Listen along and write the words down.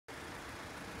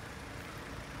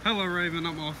Hello Raven,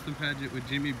 I'm Austin Padgett with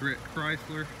Jimmy Britt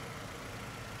Chrysler.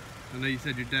 I know you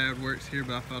said your dad works here,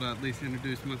 but I thought I'd at least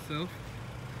introduce myself.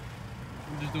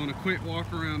 I'm just doing a quick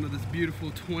walk around of this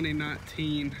beautiful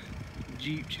 2019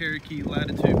 Jeep Cherokee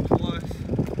Latitude Plus.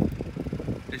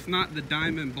 It's not the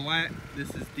diamond black, this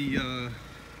is the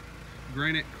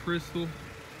granite crystal.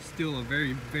 Still a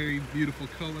very, very beautiful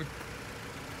color.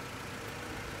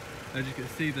 As you can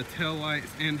see, the tail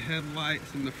lights and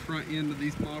headlights in the front end of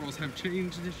these models have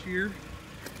changed this year.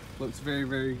 Looks very,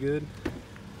 very good.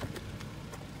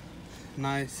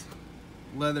 Nice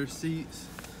leather seats.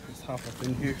 Let's hop up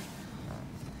in here.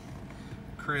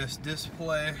 Crisp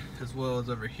display, as well as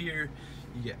over here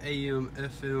you get AM,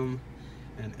 FM,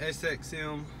 and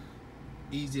SXM.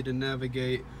 Easy to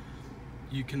navigate.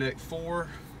 Uconnect 4.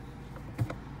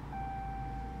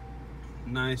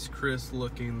 Nice, crisp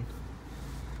looking.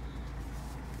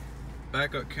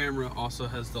 Backup camera also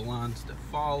has the lines that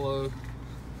follow,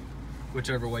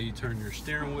 whichever way you turn your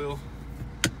steering wheel.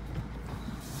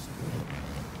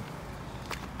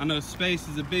 I know space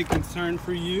is a big concern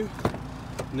for you,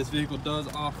 and this vehicle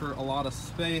does offer a lot of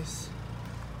space,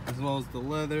 as well as the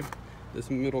leather. This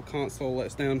middle console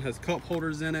lets down, has cup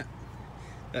holders in it.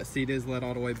 That seat is let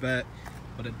all the way back,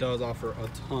 but it does offer a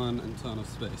ton of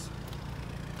space.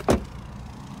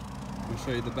 I'll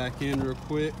show you the back end real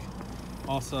quick.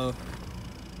 Also,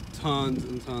 tons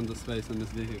and tons of space in this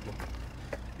vehicle.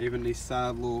 Even these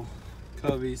side little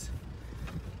cubbies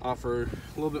offer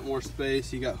a little bit more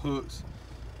space. You got hooks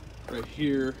right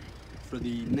here for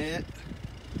the net.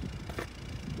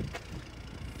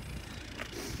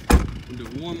 We'll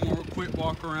do one more quick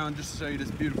walk around just to show you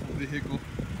this beautiful vehicle.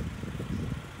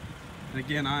 And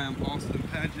again, I am Austin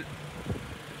Padgett,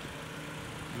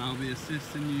 and I'll be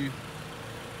assisting you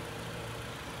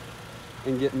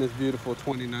in getting this beautiful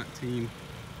 2019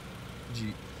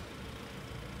 Jeep.